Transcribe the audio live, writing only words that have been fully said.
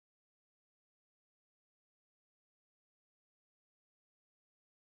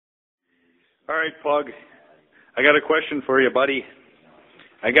All right, Pug. I got a question for you, buddy.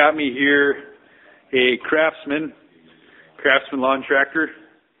 I got me here a Craftsman lawn tractor.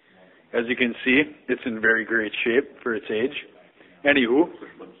 As you can see, it's in very great shape for its age. Anywho,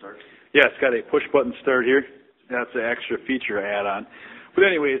 yeah, it's got a push-button start here. That's an extra feature I add on. But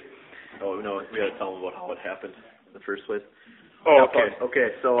anyways, oh no, we got to tell them about how it happened in the first place. Oh, okay.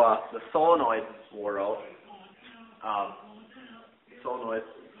 Okay, so the solenoid wore out.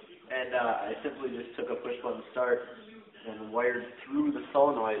 And I simply just took a push-button start and wired through the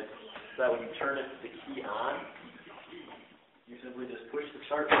solenoid so that when you turn the key on, you simply just push the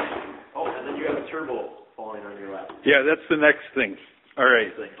start button. Oh, and then you have a turbo falling on your lap. Yeah, that's the next thing. All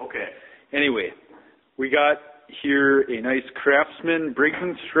right. Okay. Anyway, we got here a nice Craftsman Briggs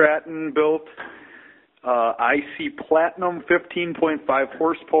and Stratton built IC Platinum 15.5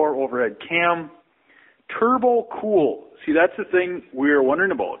 horsepower overhead cam. Turbo cool. See, that's the thing we were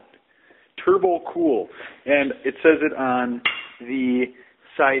wondering about. Turbo cool. And it says it on the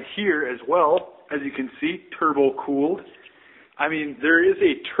side here as well. As you can see, turbo cooled. I mean, there is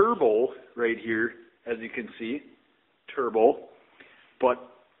a turbo right here, as you can see. Turbo. But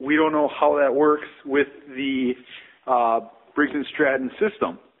we don't know how that works with the Briggs and Stratton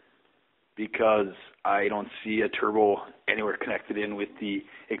system, because I don't see a turbo anywhere connected in with the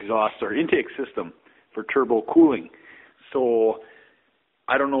exhaust or intake system for turbo cooling. So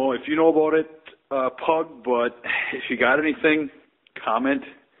I don't know if you know about it, Pug, but if you got anything, comment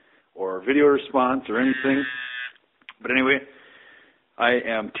or video response or anything. But anyway, I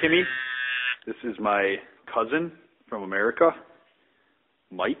am Timmy. This is my cousin from America,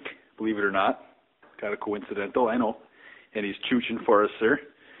 Mike, believe it or not. Kind of coincidental, I know. And he's chooching for us, sir.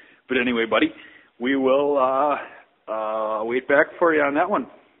 But anyway, buddy, we will wait back for you on that one.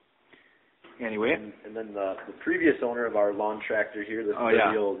 Anyway. And then the previous owner of our lawn tractor here, this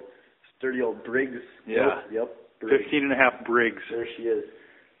sturdy old Briggs. Yeah. Yep. Briggs. 15.5 Briggs. There she is.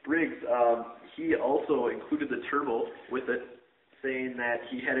 Briggs, he also included the turbo with it, saying that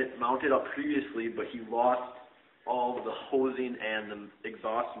he had it mounted up previously, but he lost all of the hosing and the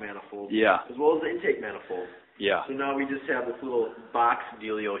exhaust manifold. Yeah. As well as the intake manifold. Yeah. So now we just have this little box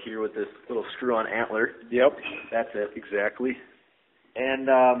dealio here with this little screw-on antler. Yep. That's it. Exactly. And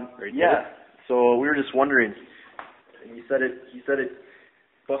right yeah. So we were just wondering. And he said it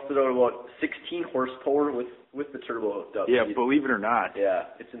busted out about 16 horsepower with the turbo hooked up. Yeah, believe it or not. Yeah,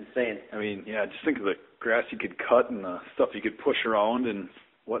 it's insane. I mean, yeah, just think of the grass you could cut and the stuff you could push around and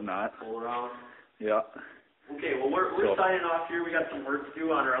whatnot. Pull around. Yeah. Okay, well, we're signing off here. We got some work to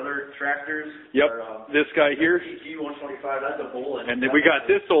do on our other tractors. Yep, this guy here. TG125, that's a Bolin. And then we got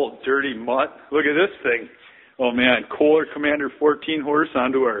this old dirty mutt. Look at this thing. Oh, man, Kohler Commander 14 horse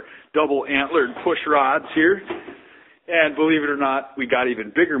onto our double antlered push rods here. And believe it or not, we got even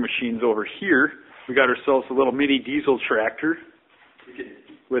bigger machines over here. We got ourselves a little mini diesel tractor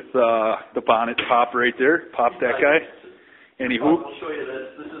with the bonnet pop right there. Pop that guy. Anywho. I'll show you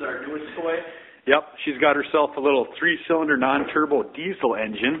this. This is our newest toy. Yep, she's got herself a little 3-cylinder non-turbo diesel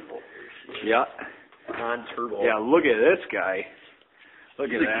engine. Yeah. Non-turbo. Yeah, look at this guy. Look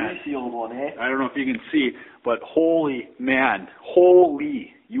at that. Greasy old one, eh? I don't know if you can see, but holy man,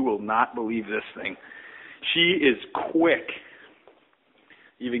 holy, you will not believe this thing. She is quick.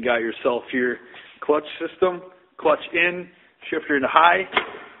 Even got yourself here clutch system, clutch in, shifter into high.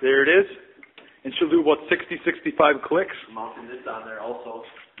 There it is. And she'll do about 60-65 clicks. Mounting this on there also.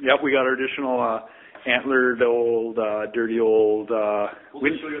 Yep, we got our additional antlered old, dirty old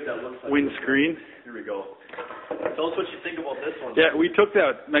windscreen. Here we go. Tell us what you think about this one. Yeah, we took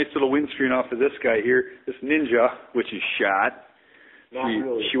that nice little windscreen off of this guy here, this Ninja, which is shot.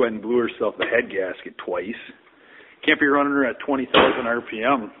 She went and blew herself the head gasket twice. Can't be running her at 20,000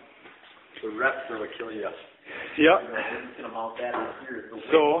 RPM. The reps are what kill you. Yep. Gonna mount that in here. The wind.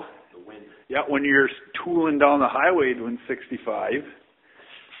 So, the wind. Yeah, when you're tooling down the highway doing 65,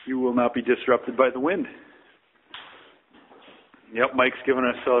 you will not be disrupted by the wind. Yep, Mike's giving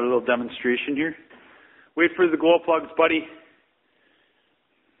us a little demonstration here. Wait for the glow plugs, buddy.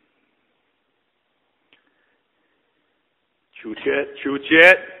 Chooch it, chooch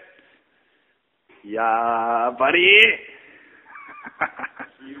it. Yeah, buddy.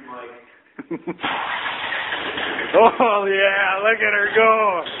 You, Mike. Oh, yeah, look at her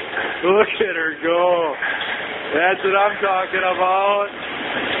go. Look at her go. That's what I'm talking about.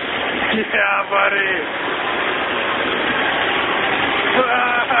 Yeah, buddy.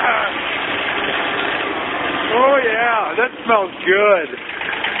 Oh, yeah, that smells good.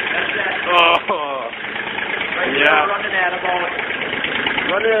 That's that. Oh, Right yeah. now, running at about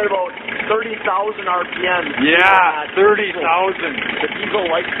 30,000 RPM. Yeah, 30,000. The diesel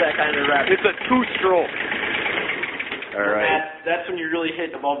likes that kind of rev. It's a two-stroke. All right. That's when you really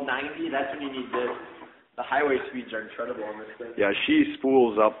hit above 90. That's when you need this. The highway speeds are incredible on this thing. Yeah, she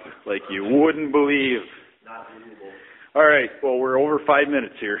spools up like you wouldn't believe. Not believable. All right, well, we're over 5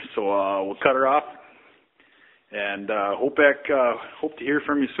 minutes here, so we'll cut her off. And hope to hear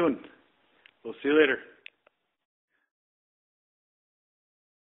from you soon. We'll see you later.